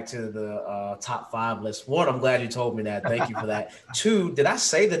to go back to the top 5 list. One, I'm glad you told me that. Thank you for that. 2, did I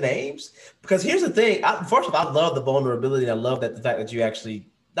say the names? Because here's the thing. First of all, I love the vulnerability. I love that the fact that you actually,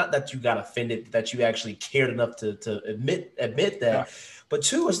 not that you got offended, that you actually cared enough to admit that. Yeah. But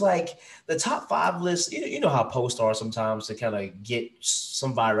 2 is like the top 5 list. You know how posts are sometimes to kind of get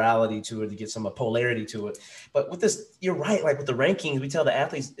some virality to it, to get some polarity to it. But with this, you're right. Like with the rankings, we tell the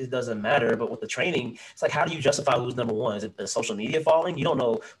athletes it doesn't matter. But with the training, it's like, how do you justify who's number 1? Is it the social media following? You don't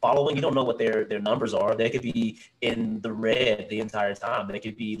know You don't know what their numbers are. They could be in the red the entire time. They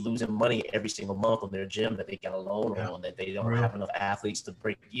could be losing money every single month on their gym that they got a loan on, that they don't have enough athletes to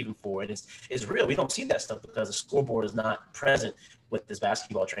break even for. It's real. We don't see that stuff because the scoreboard is not present with this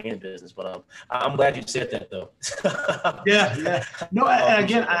basketball training business. But I'm glad you said that, though. Yeah. No, and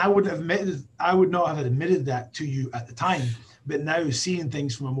again, I would not have admitted that to you at the time, but now seeing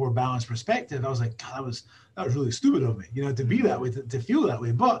things from a more balanced perspective, I was like, God, that was really stupid of me, to be that way, to feel that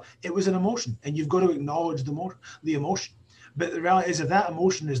way. But it was an emotion, and you've got to acknowledge the emotion. But the reality is, if that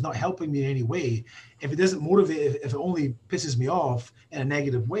emotion is not helping me in any way, if it doesn't motivate, if it only pisses me off in a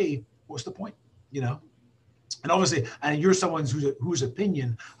negative way, what's the point? And obviously, and you're someone whose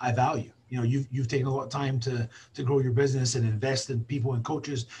opinion I value. You've taken a lot of time to grow your business and invest in people and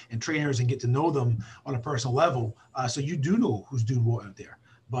coaches and trainers and get to know them on a personal level. So you do know who's doing what out there.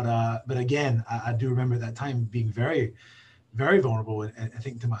 But again, I do remember at that time being very, very vulnerable and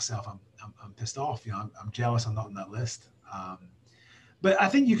thinking to myself, I'm pissed off. I'm jealous I'm not on that list. But I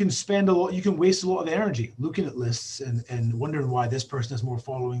think you can waste a lot of energy looking at lists and wondering why this person has more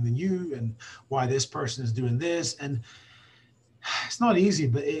following than you and why this person is doing this. And it's not easy,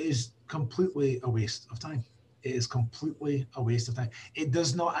 but it is completely a waste of time. It is completely a waste of time. It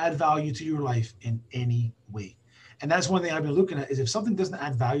does not add value to your life in any way. And that's one thing I've been looking at is if something doesn't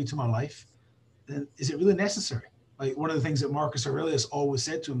add value to my life, then is it really necessary? Like one of the things that Marcus Aurelius always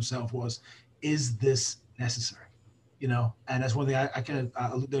said to himself was, is this necessary? And that's one thing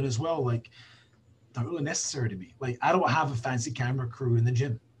I looked at as well, like not really necessary to me. Like I don't have a fancy camera crew in the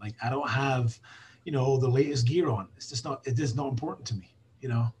gym. Like I don't have, the latest gear on. It is not important to me,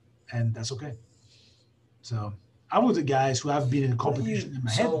 and that's okay. So I was the guys who have been in competition in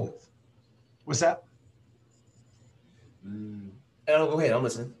my head with. What's that? Go ahead, I'm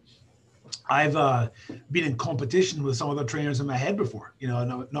listening. I've been in competition with some other trainers in my head before,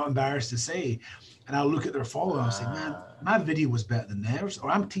 not embarrassed to say. And I'll look at their following and say, man, my video was better than theirs, or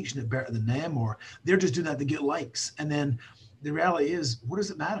I'm teaching it better than them, or they're just doing that to get likes. And then the reality is, what does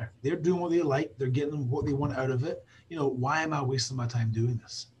it matter? They're doing what they like. They're getting what they want out of it. Why am I wasting my time doing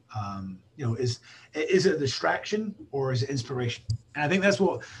this? Is it a distraction or is it inspiration? And I think that's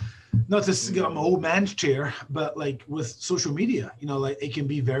what, not to get on my old man's chair, but like with social media, like it can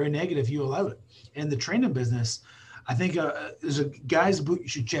be very negative if you allow it. And the training business, I think there's a guy's book you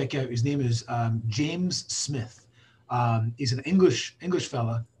should check out. His name is James Smith. He's an English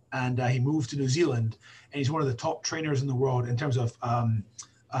fella, and he moved to New Zealand, and he's one of the top trainers in the world in terms of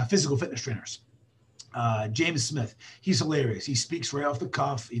physical fitness trainers. James Smith, he's hilarious. He speaks right off the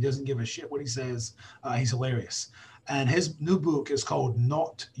cuff. He doesn't give a shit what he says. He's hilarious. And his new book is called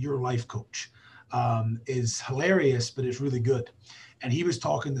Not Your Life Coach. Is hilarious, but it's really good. And he was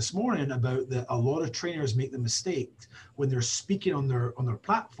talking this morning about that a lot of trainers make the mistake when they're speaking on their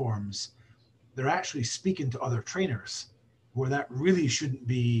platforms, they're actually speaking to other trainers where that really shouldn't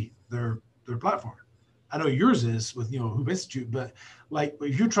be their their platform. I know yours is with, Hoop Institute, but like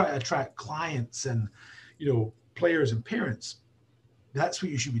if you try to attract clients and, players and parents, that's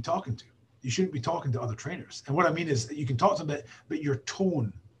what you should be talking to. You shouldn't be talking to other trainers. And what I mean is you can talk to them, but your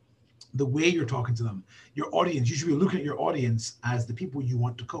tone, the way you're talking to them, your audience, you should be looking at your audience as the people you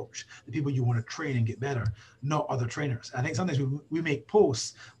want to coach, the people you want to train and get better, not other trainers. I think sometimes we make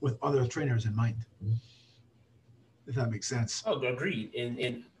posts with other trainers in mind, if that makes sense. Oh, agreed.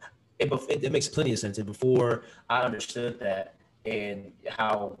 And it makes plenty of sense. And before I understood that and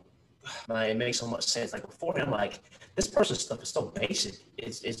how it makes so much sense. Like before, I'm like, this person's stuff is so basic.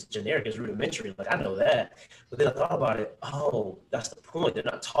 It's generic. It's rudimentary. Like I know that. But then I thought about it. Oh, that's the point. They're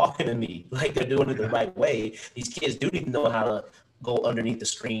not talking to me like they're doing it the right way. These kids do need to know how to go underneath the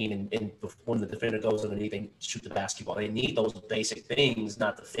screen and when the defender goes underneath and shoot the basketball. They need those basic things,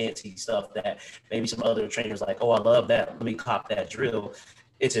 not the fancy stuff that maybe some other trainers like, oh, I love that. Let me cop that drill.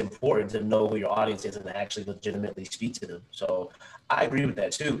 It's important to know who your audience is and actually legitimately speak to them. So I agree with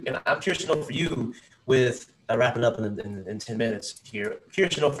that too. And I'm curious to know for you, with wrapping up in 10 minutes here,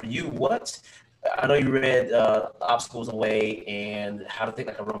 curious to know for you, I know you read Obstacles Away and How to Think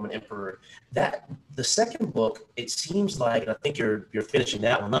Like a Roman Emperor. That the second book, it seems like, I think you're finishing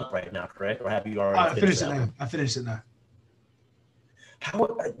that one up right now, correct? Or have you already finished it now? I finished it now.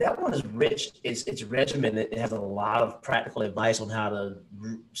 That one is rich. It's regimented. It has a lot of practical advice on how to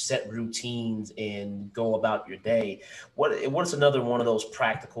set routines and go about your day. What's another one of those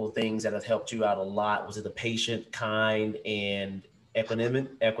practical things that have helped you out a lot? Was it the patient, kind, and equanimity?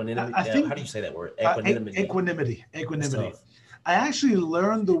 I think, how do you say that word? Equanimity. I actually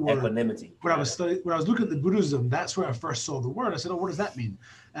learned the word equanimity when I was looking at the Buddhism. That's where I first saw the word. I said, "Oh, what does that mean?"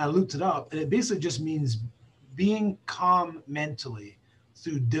 And I looked it up, and it basically just means being calm mentally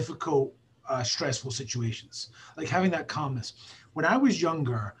through difficult, stressful situations, like having that calmness. When I was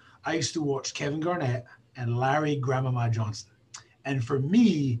younger, I used to watch Kevin Garnett and Larry Grandmama Johnson. And for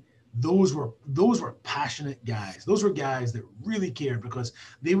me, those were passionate guys. Those were guys that really cared because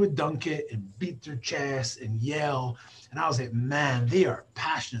they would dunk it and beat their chest and yell. And I was like, man, they are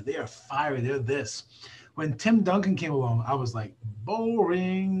passionate. They are fiery. They're this. When Tim Duncan came along, I was like,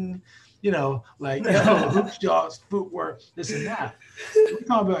 boring. Hoop shots, footwork, this and that. We're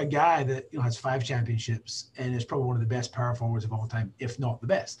talking about a guy that has 5 championships and is probably one of the best power forwards of all time, if not the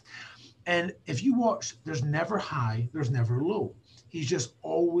best. And if you watch, there's never high, there's never low. He's just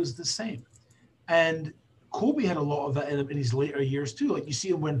always the same. And Kobe had a lot of that in his later years too. Like you see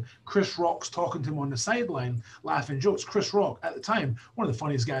him when Chris Rock's talking to him on the sideline, laughing jokes. Chris Rock, at the time, one of the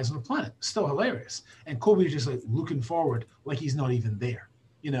funniest guys on the planet, still hilarious. And Kobe was just like looking forward like he's not even there.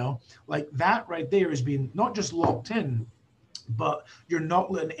 Like that right there is being not just locked in, but you're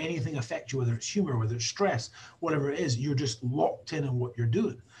not letting anything affect you, whether it's humor, whether it's stress, whatever it is, you're just locked in on what you're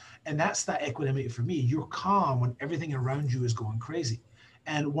doing. And that's that equanimity for me. You're calm when everything around you is going crazy.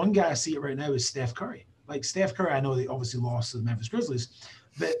 And one guy I see it right now is Steph Curry. Like Steph Curry, I know they obviously lost to the Memphis Grizzlies,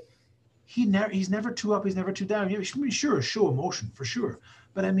 but he's never too up, he's never too down. Sure, show emotion for sure.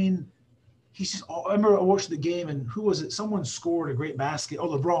 But I mean, he's just. I remember I watched the game, and who was it? Someone scored a great basket. Oh,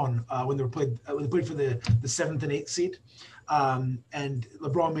 LeBron, when they played for the 7th and 8th seed, and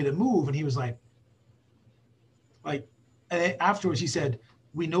LeBron made a move, and he was like, and afterwards he said,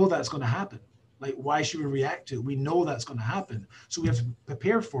 "We know that's going to happen. Like, why should we react to it? We know that's going to happen, so we have to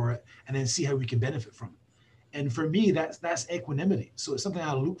prepare for it, and then see how we can benefit from it." And for me, that's equanimity. So it's something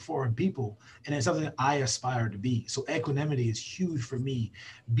I look for in people, and it's something that I aspire to be. So equanimity is huge for me.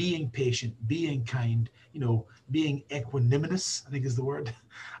 Being patient, being kind, being equanimous, I think is the word,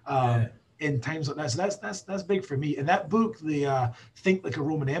 in times like that. So that's big for me. And that book, the Think Like a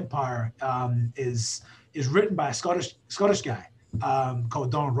Roman Empire, is written by a Scottish guy.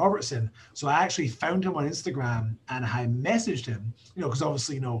 Called Donald Robertson. So I actually found him on Instagram and I messaged him, because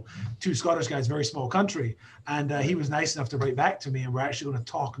obviously, 2 Scottish guys, very small country. And he was nice enough to write back to me, and we're actually going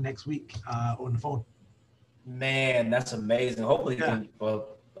to talk next week on the phone. Man, that's amazing. Hopefully,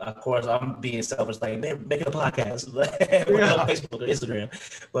 well, of course, I'm being selfish, like, man, making a podcast on Facebook or Instagram.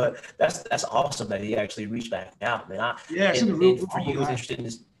 But that's awesome that he actually reached back out, man. For you, who's interested in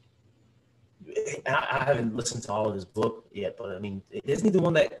this, I haven't listened to all of his book yet, but I mean, isn't he the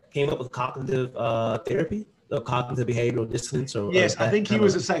one that came up with cognitive therapy, the cognitive behavioral dissonance? Yes, I think he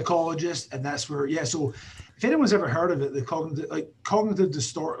was a psychologist, and that's where. Yeah, so if anyone's ever heard of it, the cognitive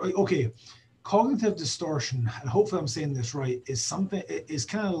distortion. Cognitive distortion, and hopefully I'm saying this right, is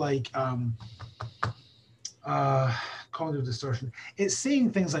kind of like cognitive distortion. It's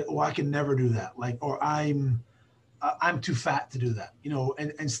saying things like, "Oh, I can never do that," or I'm too fat to do that,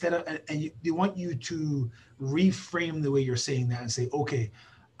 and instead of, and they want you to reframe the way you're saying that and say, okay,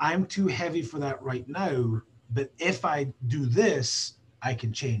 I'm too heavy for that right now, but if I do this, I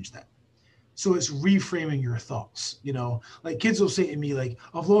can change that. So it's reframing your thoughts. Like kids will say to me, like,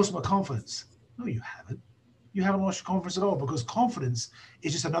 I've lost my confidence. No, you haven't. You haven't lost your confidence at all, because confidence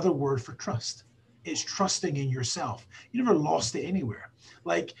is just another word for trust. It's trusting in yourself. You never lost it anywhere.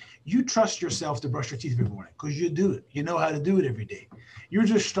 Like, you trust yourself to brush your teeth every morning because you do it. You know how to do it every day. You're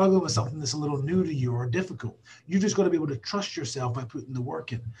just struggling with something that's a little new to you or difficult. You just got to be able to trust yourself by putting the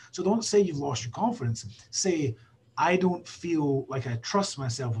work in. So don't say you've lost your confidence. Say, I don't feel like I trust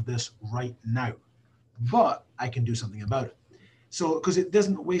myself with this right now, but I can do something about it. So, because it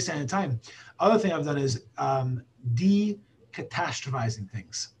doesn't waste any time. Other thing I've done is de-catastrophizing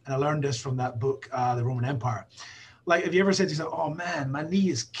things. And I learned this from that book, The Roman Empire. Like, have you ever said to yourself, oh man, my knee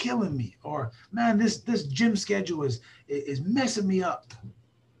is killing me? Or, man, this gym schedule is messing me up.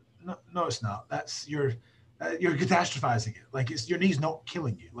 No, it's not. That's you're catastrophizing it. Like, your knee's not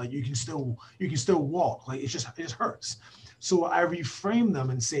killing you. Like, you can still walk. Like, it just hurts. So I reframe them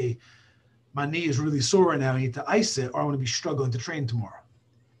and say, my knee is really sore right now. I need to ice it, or I'm going to be struggling to train tomorrow.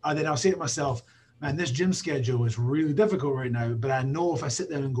 Then I'll say to myself, man, this gym schedule is really difficult right now, but I know if I sit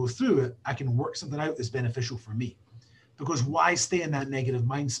down and go through it, I can work something out that's beneficial for me. Because why stay in that negative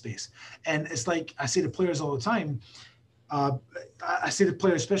mind space? And it's like I say to players all the time, I say to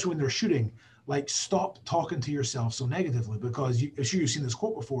players, especially when they're shooting, like, stop talking to yourself so negatively, because I'm sure you've seen this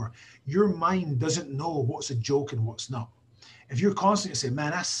quote before. Your mind doesn't know what's a joke and what's not. If you're constantly saying,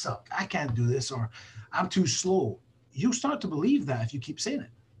 man, I suck, I can't do this, or I'm too slow, you'll start to believe that if you keep saying it.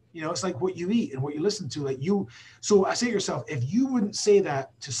 It's like what you eat and what you listen to. So I say to yourself, if you wouldn't say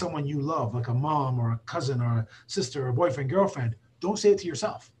that to someone you love, like a mom or a cousin or a sister or a boyfriend, girlfriend, don't say it to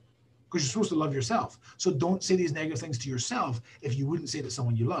yourself, because you're supposed to love yourself. So don't say these negative things to yourself if you wouldn't say it to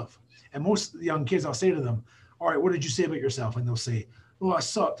someone you love. And most young kids, I'll say to them, all right, what did you say about yourself? And they'll say, oh, I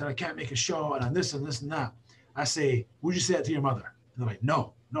sucked and I can't make a shot and I'm this and this and that. I say, would you say that to your mother? And they're like,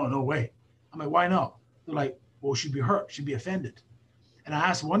 no way. I'm like, why not? They're like, well, she'd be hurt. She'd be offended. And I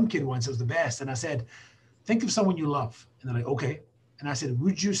asked one kid once, it was the best. And I said, think of someone you love. And they're like, okay. And I said,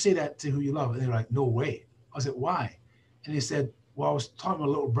 would you say that to who you love? And they're like, no way. I said, why? And they said, well, I was talking to my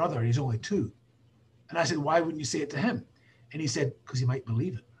little brother and he's only 2. And I said, why wouldn't you say it to him? And he said, because he might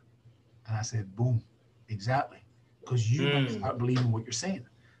believe it. And I said, boom, exactly. Because you might start believing what you're saying.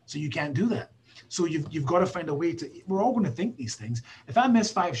 So you can't do that. So you've got to find a way to, we're all going to think these things. If I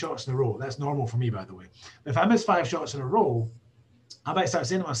miss 5 shots in a row, that's normal for me, by the way. If I miss 5 shots in a row, I might start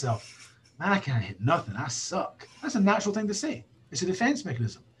saying to myself, man, I can't hit nothing. I suck. That's a natural thing to say. It's a defense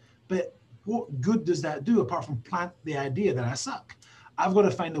mechanism. But what good does that do apart from plant the idea that I suck? I've got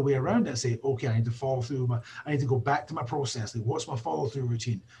to find a way around it and say, okay, I need to follow through. I need to go back to my process. Like, what's my follow through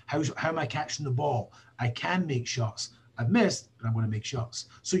routine? How am I catching the ball? I can make shots. I've missed, but I'm going to make shots.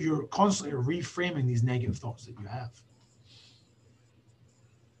 So you're constantly reframing these negative thoughts that you have.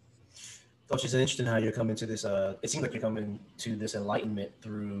 Coach, it's interesting how you're coming to this. It seems like you're coming to this enlightenment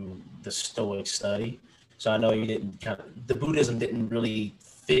through the Stoic study. So I know you didn't the Buddhism didn't really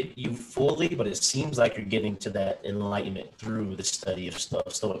fit you fully, but it seems like you're getting to that enlightenment through the study of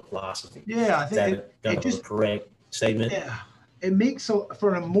Stoic philosophy. Yeah, I think it just a correct statement. Yeah, it makes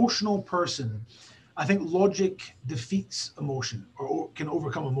for an emotional person. I think logic defeats emotion or can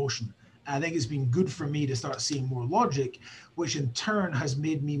overcome emotion. And I think it's been good for me to start seeing more logic, which in turn has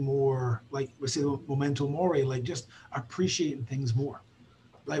made me more, like we say, memento mori, like just appreciating things more.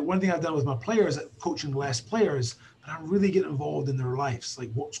 Like one thing I've done with my players, coaching less players, but I'm really getting involved in their lives.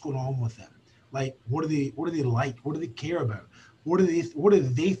 Like what's going on with them? Like what do they like? What do they care about? What do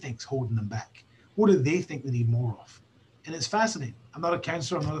they think's holding them back? What do they think they need more of? And it's fascinating. I'm not a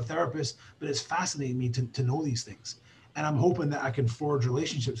counselor, I'm not a therapist, but it's fascinating me to know these things. And I'm hoping that I can forge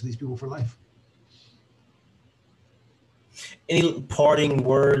relationships with these people for life. Any parting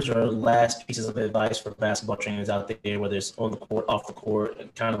words or last pieces of advice for basketball trainers out there, whether it's on the court, off the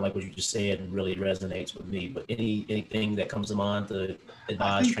court, kind of like what you just said really resonates with me, but anything that comes to mind to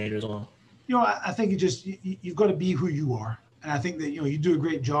advise trainers on? I think you've got to be who you are. And I think that, you do a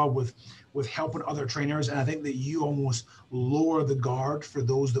great job with helping other trainers. And I think that you almost lower the guard for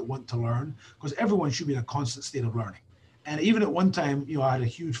those that want to learn, because everyone should be in a constant state of learning. And even at one time, I had a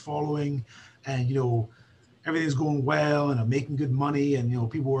huge following and, everything's going well and I'm making good money and,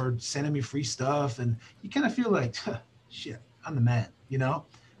 people were sending me free stuff and you kind of feel like, shit, I'm the man,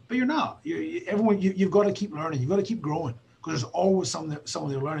 but you're not. You've got to keep learning. You've got to keep growing because there's always someone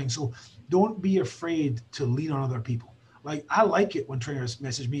they're learning. So don't be afraid to lean on other people. Like, I like it when trainers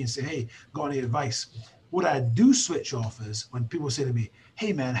message me and say, hey, got any advice? What I do switch off is when people say to me,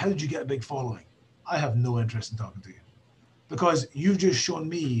 hey, man, how did you get a big following? I have no interest in talking to you. because you've just shown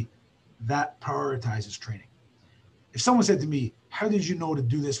me that prioritizes training. If someone said to me, how did you know to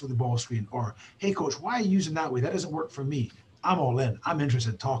do this with the ball screen? Or, hey, coach, why are you using that way? That doesn't work for me. I'm all in. I'm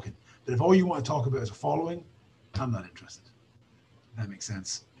interested in talking. But if all you want to talk about is a following, I'm not interested. That makes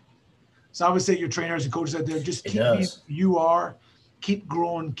sense. So I would say your trainers and coaches out there, just keep being who you are, keep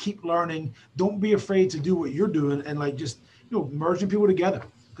growing, keep learning. Don't be afraid to do what you're doing and like just, merging people together.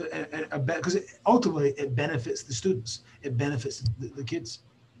 Because ultimately it benefits the students. It benefits the kids.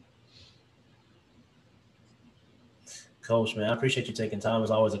 Coach, man, I appreciate you taking time.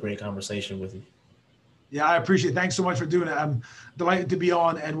 It's always a great conversation with you. Yeah, I appreciate it. Thanks so much for doing it. I'm delighted to be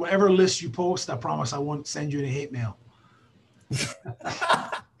on. And whatever list you post, I promise I won't send you any hate mail.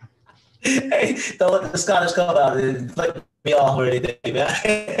 Hey, don't let the Scottish come out and flip me off or anything, man.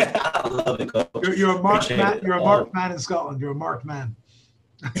 I love it, Coach. You're a marked man. You're a marked man in Scotland. You're a marked man.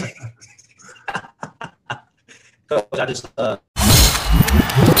 Coach, I just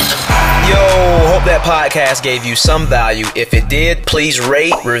Yo, hope that podcast gave you some value. If it did, please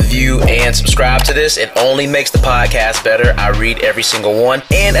rate, review, and subscribe to this. It only makes the podcast better. I read every single one.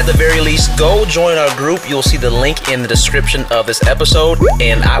 And at the very least, go join our group. You'll see the link in the description of this episode,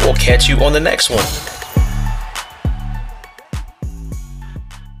 and I will catch you on the next one.